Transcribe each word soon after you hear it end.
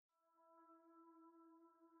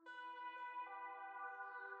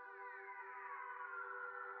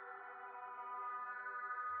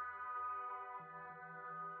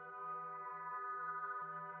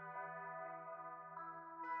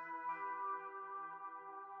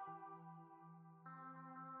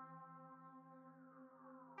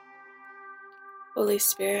Holy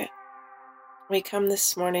Spirit, we come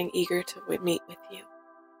this morning eager to meet with you.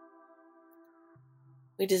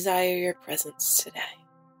 We desire your presence today.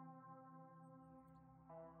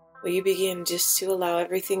 Will you begin just to allow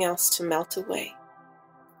everything else to melt away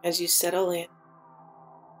as you settle in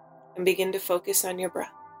and begin to focus on your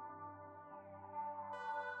breath.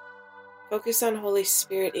 Focus on Holy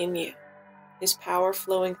Spirit in you, His power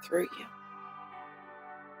flowing through you.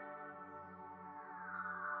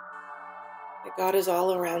 That God is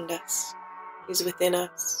all around us, He's within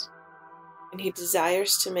us, and He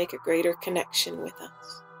desires to make a greater connection with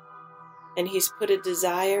us. And He's put a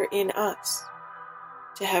desire in us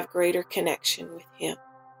to have greater connection with Him.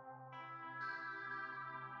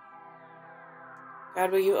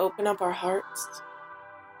 God, will you open up our hearts,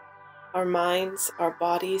 our minds, our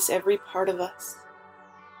bodies, every part of us?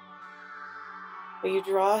 Will you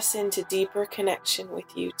draw us into deeper connection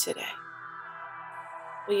with you today?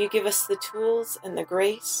 Will you give us the tools and the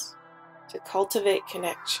grace to cultivate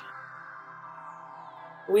connection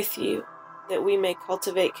with you, that we may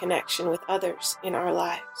cultivate connection with others in our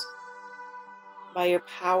lives by your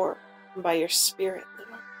power and by your Spirit,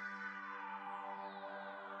 Lord.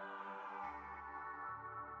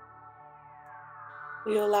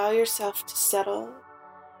 Will you allow yourself to settle?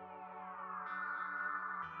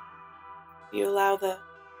 Will you allow the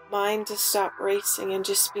mind to stop racing and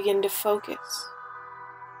just begin to focus?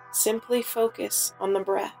 Simply focus on the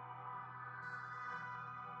breath.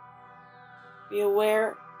 Be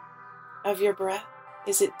aware of your breath.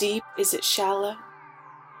 Is it deep? Is it shallow?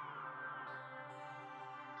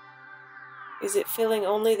 Is it filling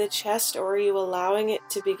only the chest, or are you allowing it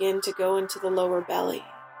to begin to go into the lower belly?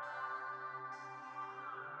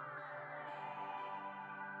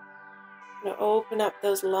 Now open up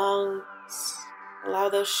those lungs. Allow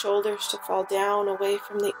those shoulders to fall down away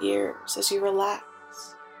from the ears as you relax.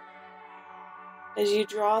 As you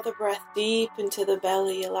draw the breath deep into the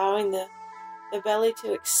belly, allowing the belly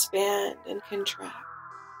to expand and contract.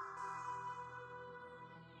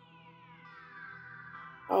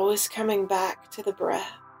 Always coming back to the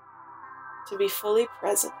breath, to be fully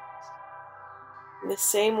present, in the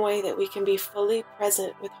same way that we can be fully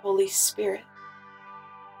present with Holy Spirit,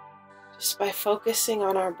 just by focusing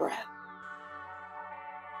on our breath.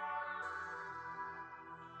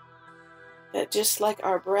 That just like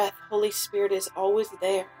our breath, Holy Spirit is always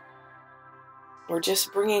there. We're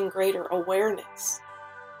just bringing greater awareness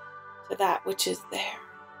to that which is there.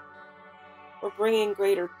 We're bringing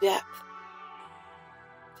greater depth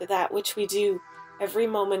to that which we do every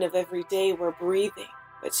moment of every day. We're breathing,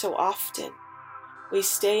 but so often we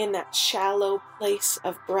stay in that shallow place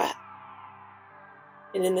of breath.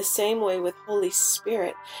 And in the same way with Holy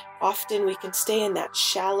Spirit, often we can stay in that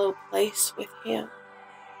shallow place with Him.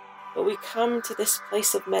 But we come to this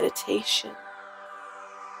place of meditation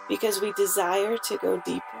because we desire to go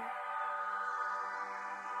deeper.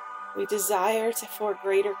 We desire for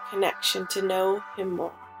greater connection, to know Him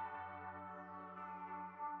more.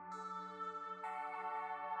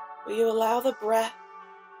 Will you allow the breath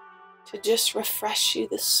to just refresh you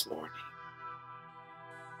this morning?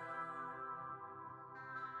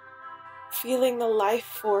 Feeling the life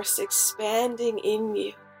force expanding in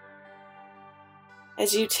you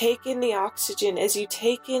as you take in the oxygen, as you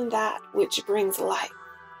take in that which brings life.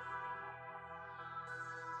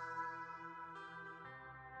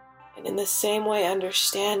 And in the same way,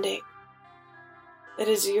 understanding that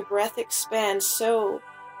as your breath expands, so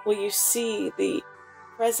will you see the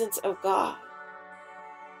presence of God,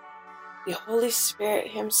 the Holy Spirit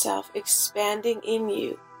Himself expanding in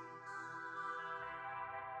you.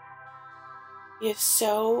 He is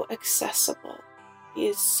so accessible. He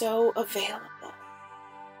is so available.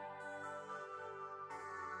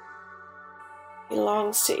 He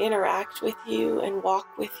longs to interact with you and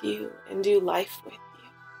walk with you and do life with you.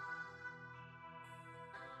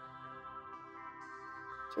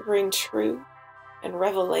 To bring truth and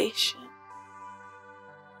revelation.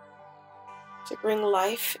 To bring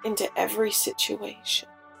life into every situation.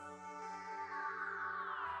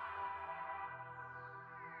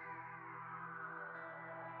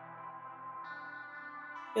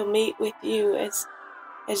 He'll meet with you as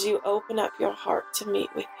you open up your heart to meet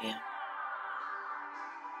with Him.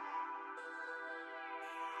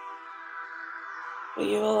 Will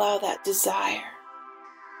you allow that desire,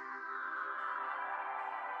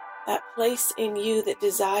 that place in you that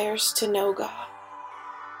desires to know God,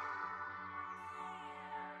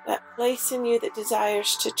 that place in you that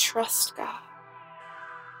desires to trust God,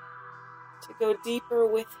 to go deeper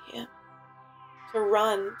with Him, to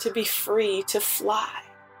run, to be free, to fly.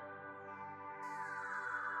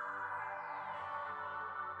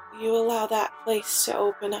 You allow that place to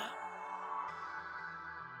open up,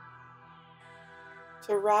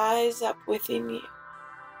 to rise up within you.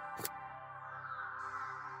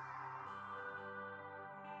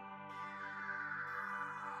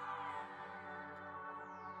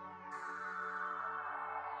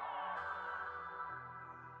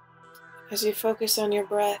 As you focus on your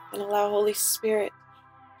breath and allow Holy Spirit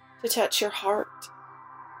to touch your heart,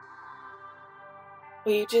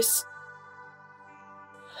 will you just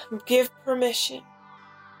give permission,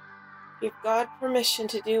 give God permission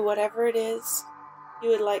to do whatever it is you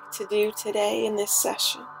would like to do today in this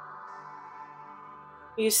session.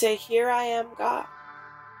 Will you say, "Here I am, God.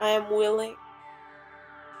 I am willing.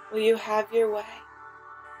 Will you have your way?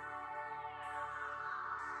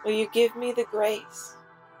 Will you give me the grace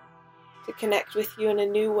to connect with you in a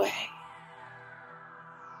new way?"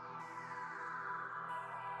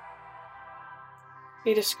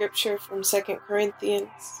 Read a scripture from 2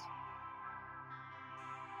 Corinthians.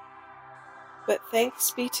 "But thanks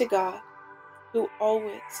be to God, who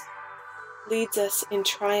always leads us in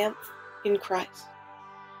triumph in Christ,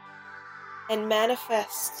 and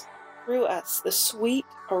manifests through us the sweet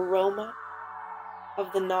aroma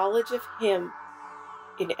of the knowledge of Him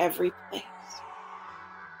in every place.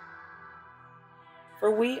 For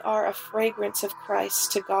we are a fragrance of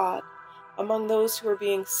Christ to God among those who are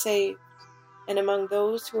being saved and among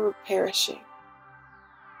those who are perishing."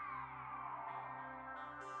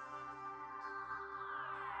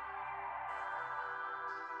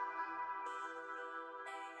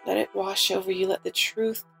 Let it wash over you. Let the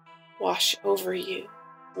truth wash over you.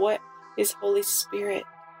 What is Holy Spirit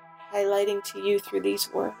highlighting to you through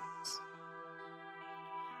these words?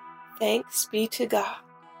 Thanks be to God,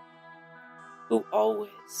 who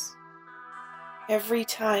always, every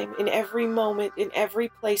time, in every moment, in every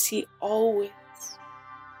place, He always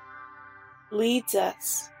leads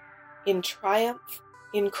us in triumph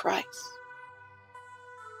in Christ,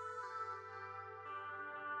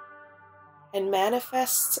 and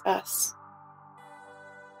manifests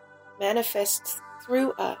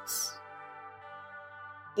through us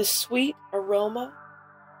the sweet aroma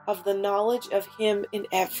of the knowledge of Him in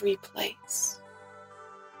every place.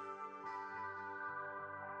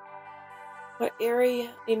 What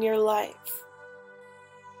area in your life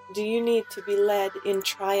do you need to be led in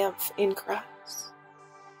triumph in Christ?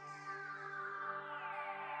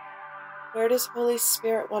 Where does Holy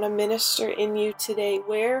Spirit want to minister in you today?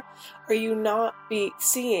 Where are you not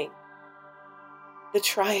seeing the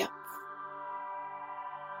triumph?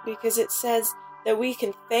 Because it says that we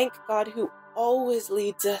can thank God who always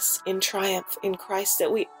leads us in triumph in Christ,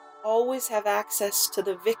 that we always have access to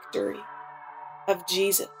the victory of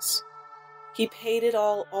Jesus. He paid it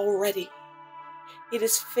all already. It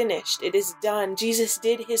is finished. It is done. Jesus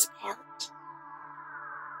did His part.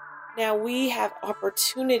 Now we have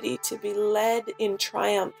opportunity to be led in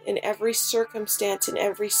triumph in every circumstance, in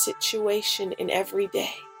every situation, in every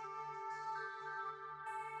day.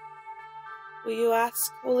 Will you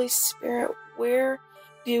ask Holy Spirit, where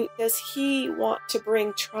does He want to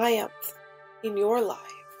bring triumph in your life?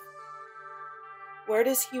 Where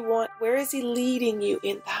is He leading you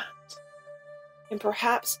in that? And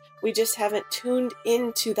perhaps we just haven't tuned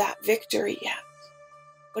into that victory yet,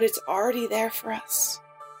 but it's already there for us.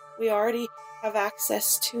 We already have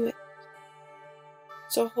access to it.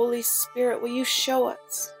 So Holy Spirit, will you show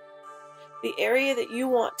us the area that you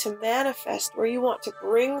want to manifest, where you want to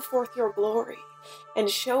bring forth your glory, and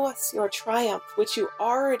show us your triumph, which you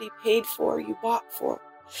already paid for, you bought for.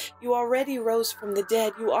 You already rose from the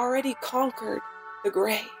dead. You already conquered the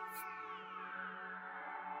grave.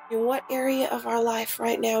 In what area of our life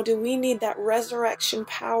right now do we need that resurrection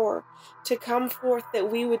power to come forth,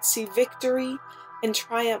 that we would see victory and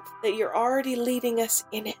triumph, that you're already leading us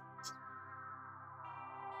in it?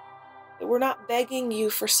 That we're not begging you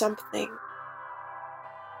for something,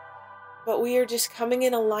 but we are just coming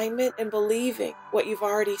in alignment and believing what you've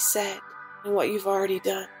already said and what you've already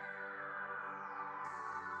done.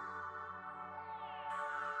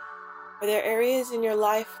 Are there areas in your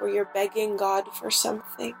life where you're begging God for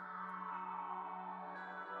something?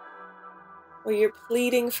 Where you're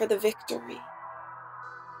pleading for the victory?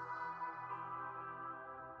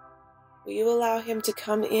 Will you allow Him to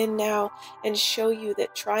come in now and show you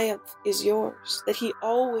that triumph is yours, that He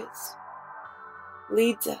always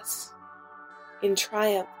leads us in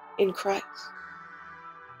triumph in Christ,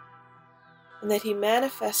 and that He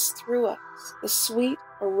manifests through us the sweet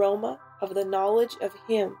aroma of the knowledge of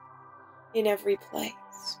Him in every place?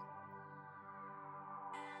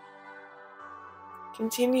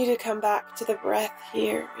 Continue to come back to the breath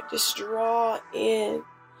here and just draw in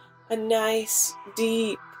a nice,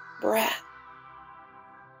 deep breath.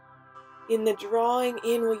 In the drawing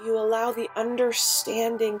in, will you allow the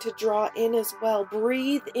understanding to draw in as well?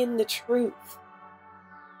 Breathe in the truth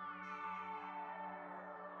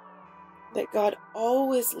that God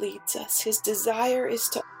always leads us. His desire is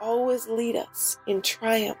to always lead us in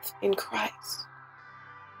triumph in Christ.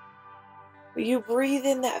 Will you breathe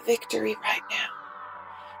in that victory right now?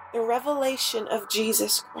 The revelation of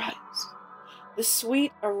Jesus Christ, the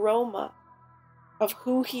sweet aroma of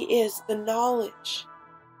who he is, the knowledge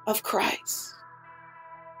of Christ.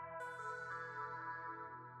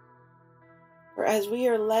 For as we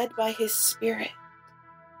are led by his Spirit,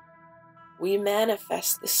 we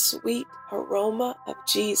manifest the sweet aroma of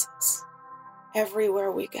Jesus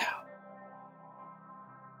everywhere we go.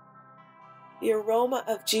 The aroma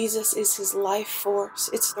of Jesus is his life force.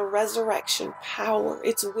 It's the resurrection power.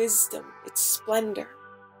 It's wisdom. It's splendor.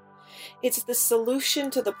 It's the solution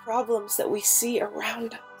to the problems that we see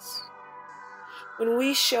around us. When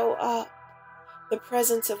we show up, the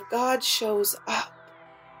presence of God shows up.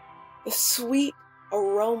 The sweet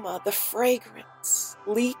aroma, the fragrance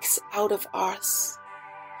leaks out of us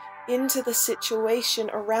into the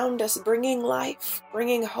situation around us, bringing life,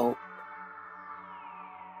 bringing hope,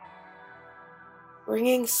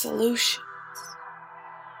 bringing solutions.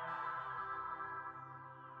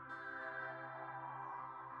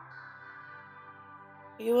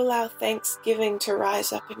 You allow thanksgiving to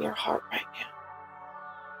rise up in your heart right now.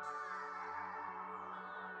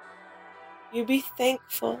 You be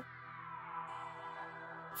thankful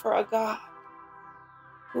for a God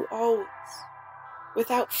who always,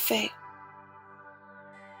 without fail,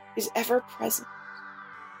 is ever present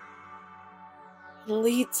and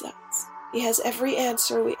leads us. He has every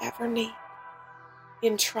answer we ever need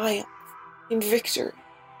in triumph, in victory,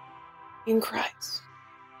 in Christ.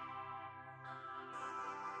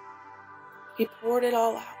 He poured it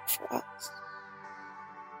all out for us.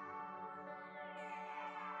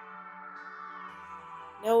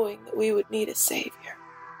 Knowing that we would need a Savior.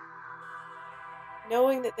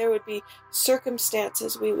 Knowing that there would be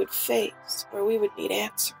circumstances we would face where we would need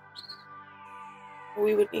answers, where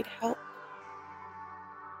we would need help.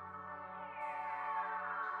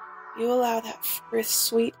 You allow that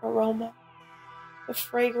sweet aroma, the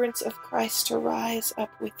fragrance of Christ to rise up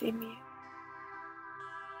within you.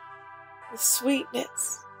 The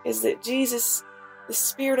sweetness is that Jesus, the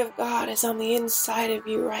Spirit of God, is on the inside of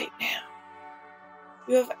you right now.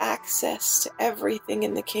 You have access to everything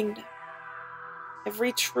in the kingdom.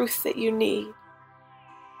 Every truth that you need,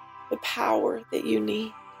 the power that you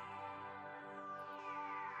need.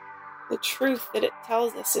 The truth that it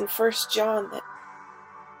tells us in 1 John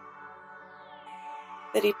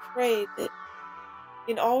that he prayed that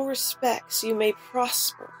in all respects you may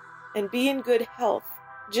prosper and be in good health,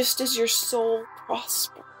 just as your soul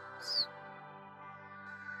prospers.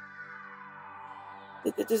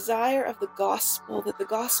 That the desire of the gospel, that the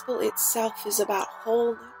gospel itself is about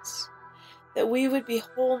wholeness, that we would be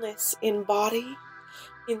wholeness in body,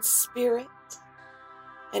 in spirit,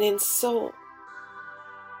 and in soul.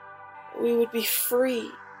 That we would be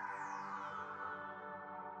free.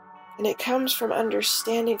 And it comes from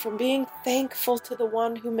understanding, from being thankful to the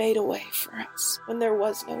one who made a way for us when there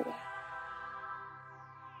was no way.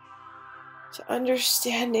 To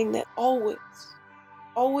understanding that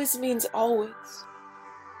always means always.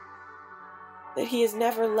 That he has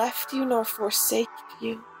never left you nor forsaken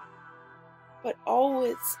you, but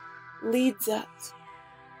always leads us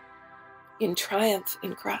in triumph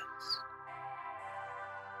in Christ.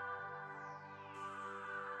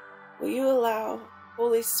 Will you allow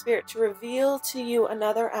Holy Spirit to reveal to you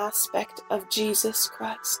another aspect of Jesus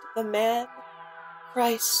Christ, the man,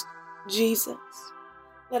 Christ Jesus?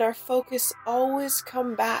 Let our focus always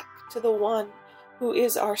come back to the one who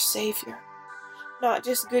is our Savior. Not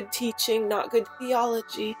just good teaching, not good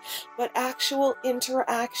theology, but actual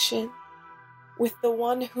interaction with the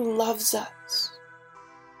one who loves us.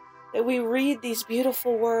 That we read these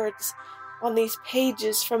beautiful words on these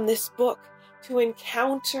pages from this book to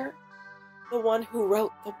encounter the one who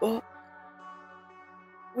wrote the book.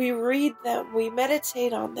 We read them, we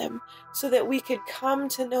meditate on them so that we could come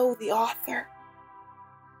to know the author.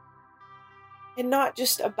 And not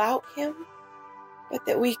just about him, but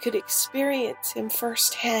that we could experience him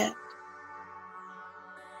firsthand.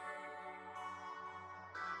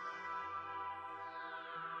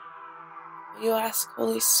 Will you ask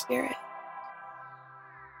Holy Spirit,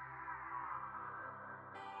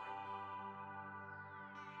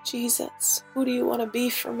 Jesus, who do you want to be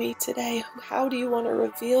for me today? How do you want to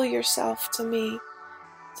reveal yourself to me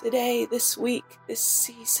today, this week, this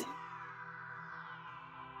season?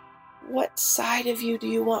 What side of you do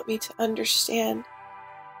you want me to understand?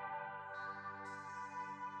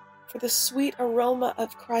 For the sweet aroma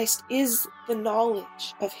of Christ is the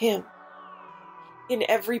knowledge of Him in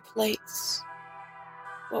every place.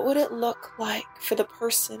 What would it look like for the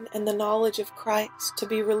person and the knowledge of Christ to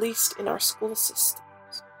be released in our school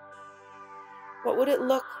systems? What would it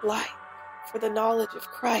look like for the knowledge of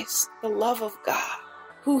Christ, the love of God,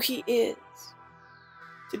 who He is,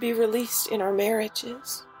 to be released in our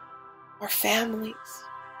marriages, our families,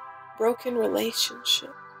 broken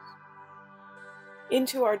relationships,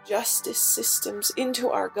 into our justice systems, into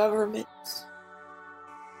our governments?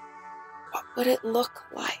 What would it look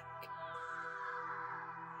like?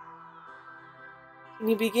 And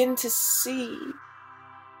you begin to see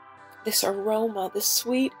this aroma, the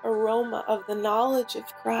sweet aroma of the knowledge of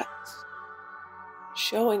Christ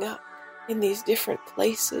showing up in these different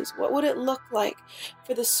places. What would it look like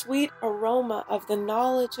for the sweet aroma of the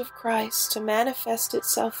knowledge of Christ to manifest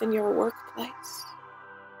itself in your workplace?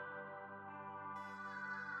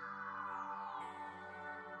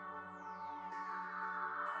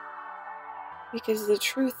 Because the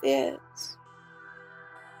truth is,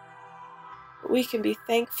 we can be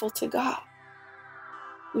thankful to God,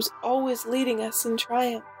 who's always leading us in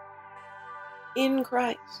triumph in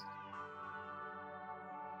Christ.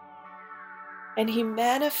 And He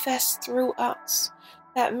manifests through us.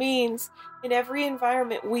 That means in every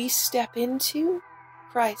environment we step into,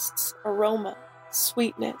 Christ's aroma,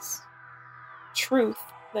 sweetness, truth,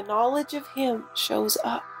 the knowledge of Him shows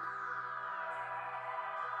up.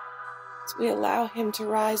 As we allow Him to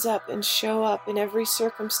rise up and show up in every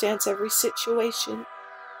circumstance, every situation,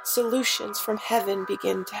 solutions from heaven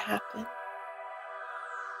begin to happen.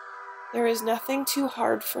 There is nothing too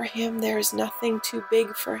hard for Him. There is nothing too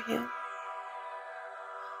big for Him.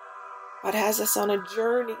 God has us on a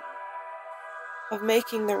journey of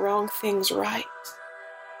making the wrong things right.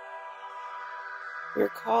 We're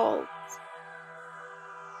called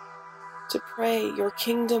to pray, your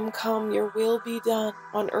kingdom come, your will be done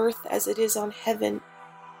on earth as it is on heaven.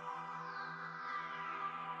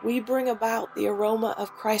 We bring about the aroma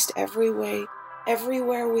of Christ everywhere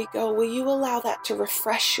we go. Will you allow that to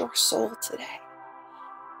refresh your soul today?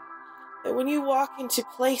 That when you walk into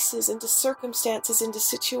places, into circumstances, into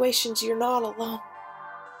situations, you're not alone.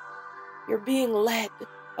 You're being led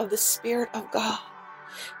of the Spirit of God.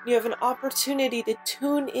 You have an opportunity to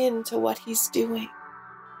tune in to what He's doing.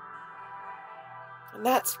 And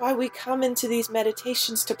that's why we come into these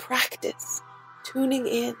meditations, to practice tuning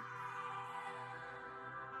in,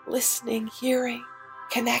 listening, hearing,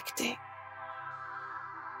 connecting,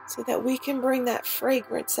 so that we can bring that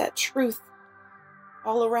fragrance, that truth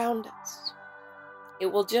all around us. It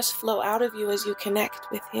will just flow out of you as you connect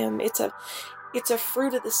with Him. It's a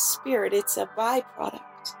fruit of the Spirit. It's a byproduct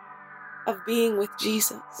of being with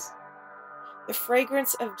Jesus. The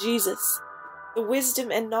fragrance of Jesus, the wisdom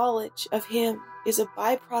and knowledge of Him, is a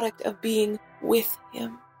byproduct of being with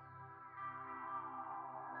Him.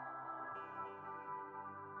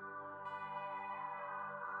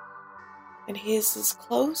 And He is as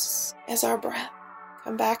close as our breath.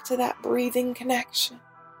 Come back to that breathing connection.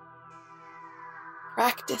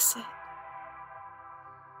 Practice it.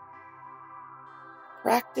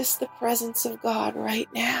 Practice the presence of God right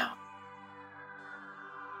now.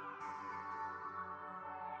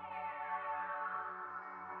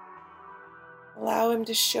 Allow Him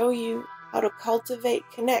to show you how to cultivate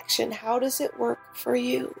connection. How does it work for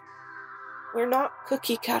you? We're not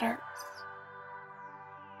cookie cutters.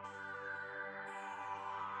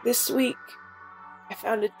 This week, I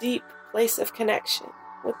found a deep place of connection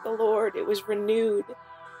with the Lord. It was renewed.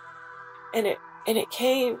 And it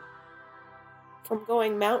came from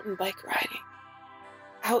going mountain bike riding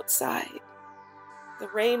outside, the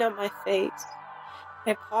rain on my face.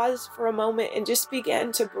 I paused for a moment and just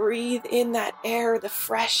began to breathe in that air, the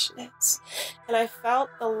freshness. And I felt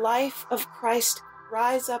the life of Christ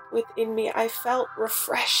rise up within me. I felt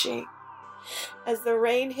refreshing. As the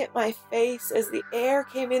rain hit my face, as the air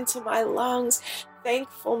came into my lungs,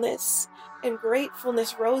 thankfulness and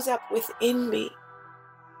gratefulness rose up within me.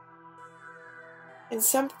 And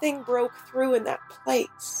something broke through in that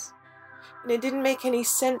place. And it didn't make any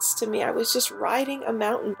sense to me. I was just riding a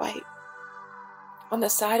mountain bike on the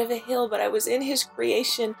side of a hill, but I was in His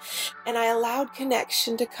creation, and I allowed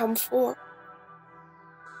connection to come forth.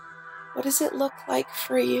 What does it look like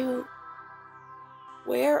for you?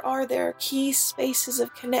 Where are there key spaces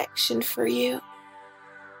of connection for you?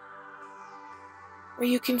 Where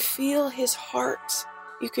you can feel His heart,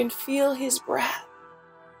 you can feel His breath,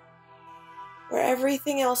 where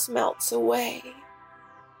everything else melts away,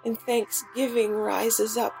 and thanksgiving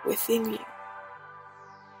rises up within you.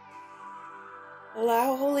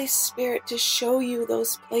 Allow Holy Spirit to show you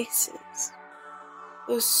those places,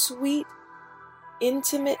 those sweet,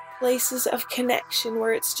 intimate places of connection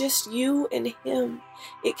where it's just you and Him.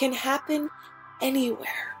 It can happen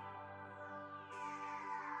anywhere.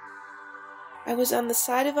 I was on the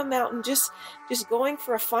side of a mountain just going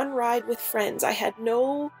for a fun ride with friends. I had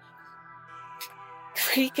no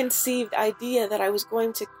preconceived idea that I was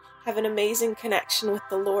going to have an amazing connection with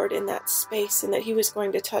the Lord in that space and that He was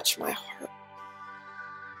going to touch my heart.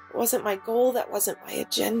 It wasn't my goal, that wasn't my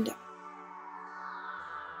agenda.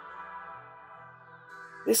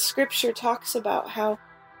 This scripture talks about how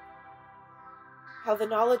the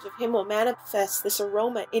knowledge of Him will manifest this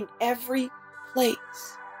aroma in every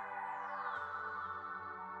place.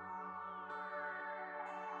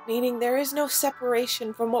 Meaning there is no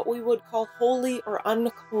separation from what we would call holy or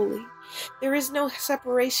unholy. There is no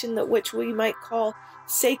separation that which we might call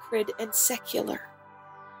sacred and secular.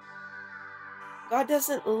 God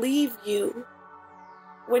doesn't leave you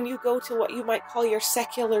when you go to what you might call your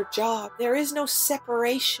secular job. There is no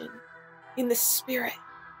separation in the Spirit.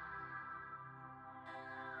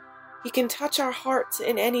 He can touch our hearts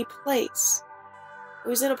in any place. I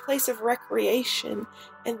was in a place of recreation,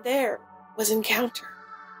 and there was encounter.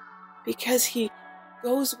 Because He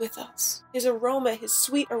goes with us. His aroma, His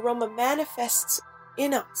sweet aroma manifests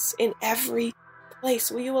in us in every place.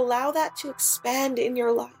 Will you allow that to expand in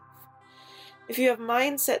your life? If you have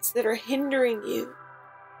mindsets that are hindering you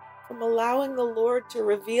from allowing the Lord to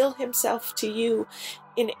reveal Himself to you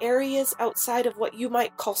in areas outside of what you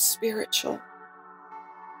might call spiritual,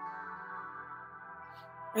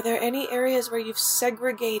 are there any areas where you've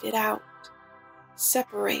segregated out,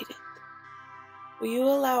 separated? Will you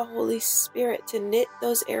allow Holy Spirit to knit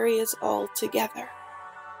those areas all together?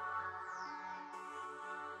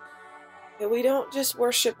 That we don't just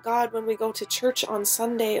worship God when we go to church on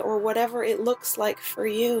Sunday or whatever it looks like for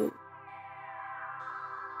you.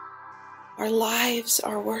 Our lives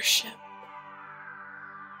are worship.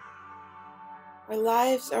 Our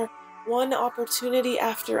lives are one opportunity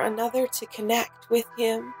after another to connect with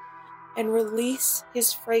Him and release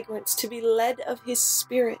His fragrance, to be led of His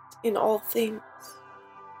Spirit in all things.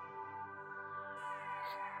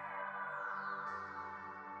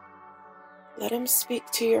 Let Him speak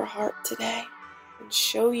to your heart today and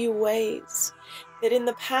show you ways that in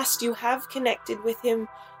the past you have connected with Him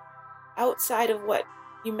outside of what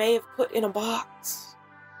you may have put in a box,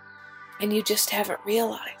 and you just haven't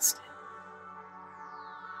realized it.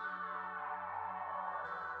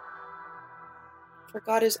 For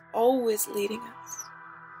God is always leading us.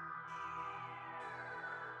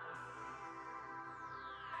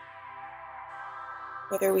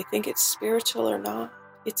 Whether we think it's spiritual or not,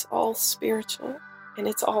 it's all spiritual, and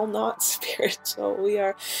it's all not spiritual. We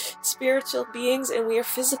are spiritual beings and we are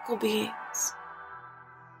physical beings.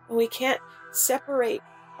 And we can't separate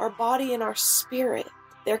our body and our spirit.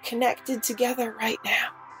 They're connected together right now.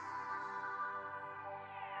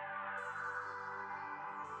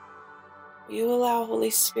 You allow Holy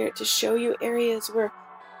Spirit to show you areas where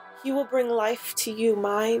He will bring life to you,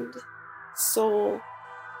 mind, soul,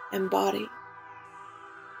 and body,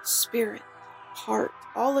 spirit, heart,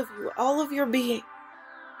 all of you, all of your being.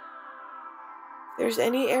 If there's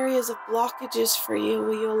any areas of blockages for you,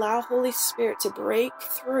 will you allow Holy Spirit to break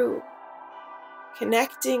through,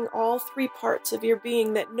 connecting all three parts of your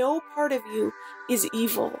being, that no part of you is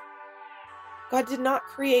evil. God did not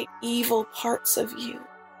create evil parts of you.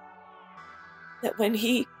 That when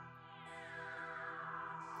He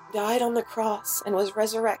died on the cross and was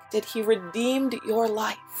resurrected, He redeemed your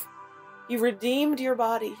life. He redeemed your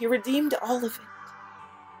body. He redeemed all of it.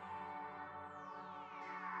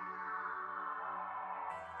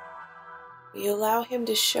 Will you allow Him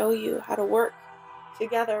to show you how to work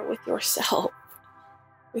together with yourself,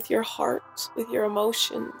 with your heart, with your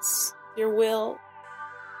emotions, your will,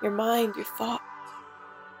 your mind, your thoughts?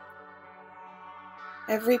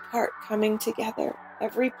 Every part coming together,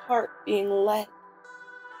 every part being led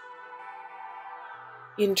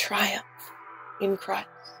in triumph in Christ.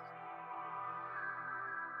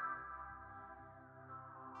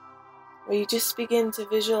 Where you just begin to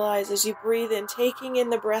visualize as you breathe in, taking in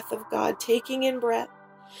the breath of God, taking in breath.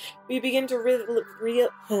 We begin to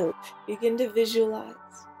begin to visualize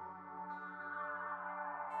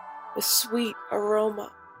the sweet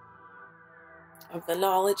aroma of the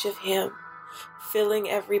knowledge of Him filling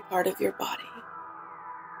every part of your body.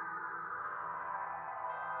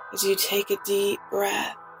 As you take a deep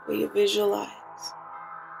breath, will you visualize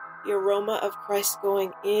the aroma of Christ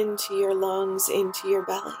going into your lungs, into your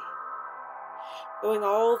belly, going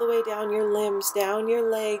all the way down your limbs, down your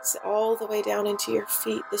legs, all the way down into your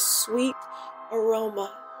feet. The sweet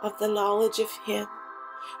aroma of the knowledge of Him,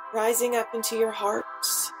 rising up into your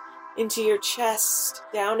hearts, into your chest,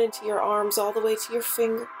 down into your arms, all the way to your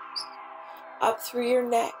fingers, up through your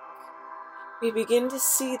neck. We begin to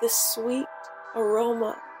see the sweet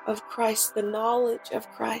aroma of Christ, the knowledge of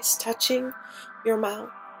Christ touching your mouth,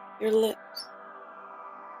 your lips,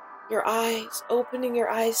 your eyes, opening your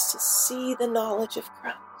eyes to see the knowledge of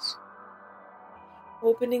Christ,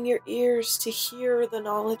 opening your ears to hear the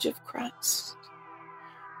knowledge of Christ,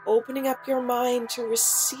 opening up your mind to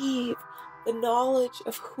receive the knowledge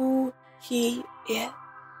of who He is.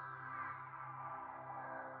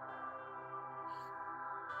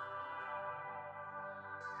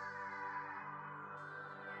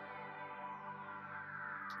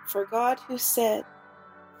 For God, who said,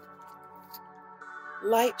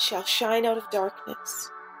 "Light shall shine out of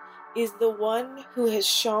darkness," is the one who has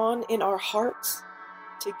shone in our hearts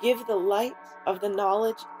to give the light of the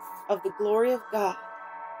knowledge of the glory of God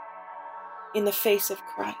in the face of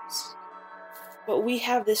Christ. But we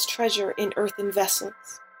have this treasure in earthen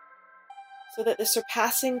vessels, so that the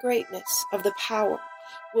surpassing greatness of the power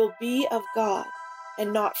will be of God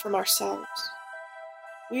and not from ourselves.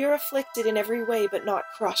 We are afflicted in every way, but not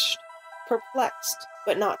crushed, perplexed,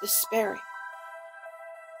 but not despairing,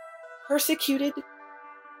 persecuted,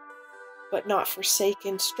 but not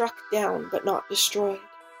forsaken, struck down, but not destroyed,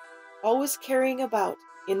 always carrying about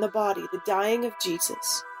in the body the dying of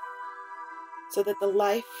Jesus, so that the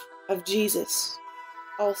life of Jesus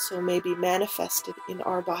also may be manifested in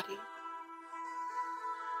our body.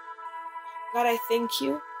 God, I thank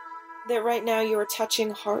you that right now you are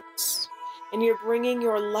touching hearts, and you're bringing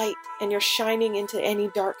your light and you're shining into any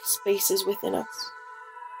dark spaces within us.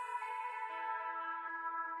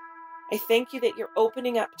 I thank you that you're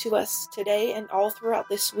opening up to us today and all throughout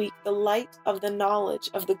this week the light of the knowledge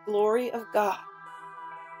of the glory of God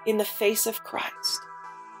in the face of Christ,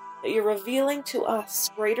 that you're revealing to us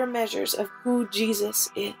greater measures of who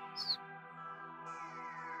Jesus is.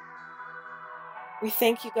 We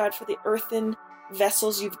thank you, God, for the earthen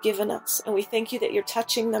vessels you've given us, and we thank you that you're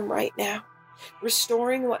touching them right now,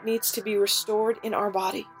 restoring what needs to be restored in our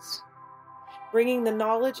bodies, bringing the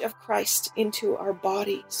knowledge of Christ into our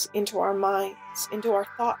bodies, into our minds, into our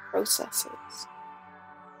thought processes.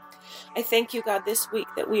 I thank you, God, this week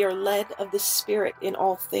that we are led of the Spirit in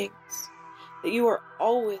all things, that you are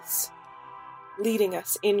always leading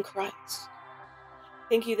us in Christ.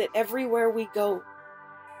 Thank you that everywhere we go,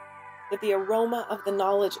 that the aroma of the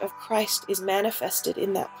knowledge of Christ is manifested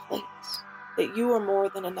in that place, that you are more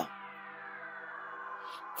than enough.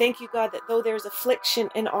 Thank you, God, that though there's affliction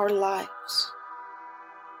in our lives,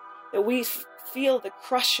 that we feel the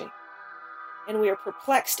crushing and we are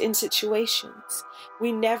perplexed in situations,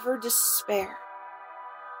 we never despair.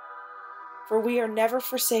 For we are never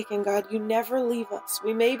forsaken, God. You never leave us.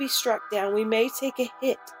 We may be struck down, we may take a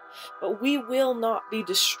hit, but we will not be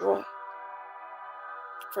destroyed.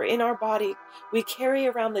 For in our body, we carry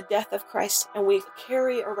around the death of Christ and we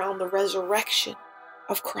carry around the resurrection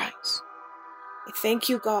of Christ. I thank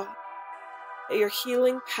you, God, that your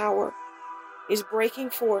healing power is breaking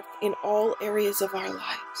forth in all areas of our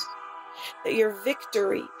lives, that your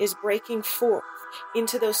victory is breaking forth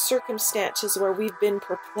into those circumstances where we've been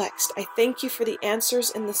perplexed. I thank you for the answers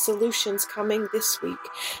and the solutions coming this week.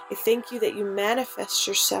 I thank you that you manifest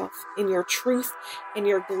yourself in your truth and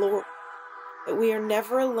your glory, that we are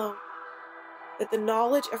never alone, that the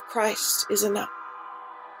knowledge of Christ is enough.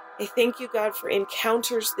 I thank you, God, for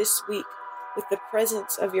encounters this week with the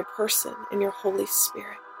presence of your person and your Holy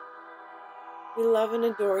Spirit. We love and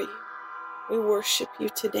adore you. We worship you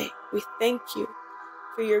today. We thank you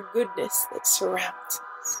for your goodness that surrounds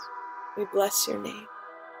us. We bless your name.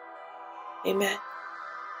 Amen.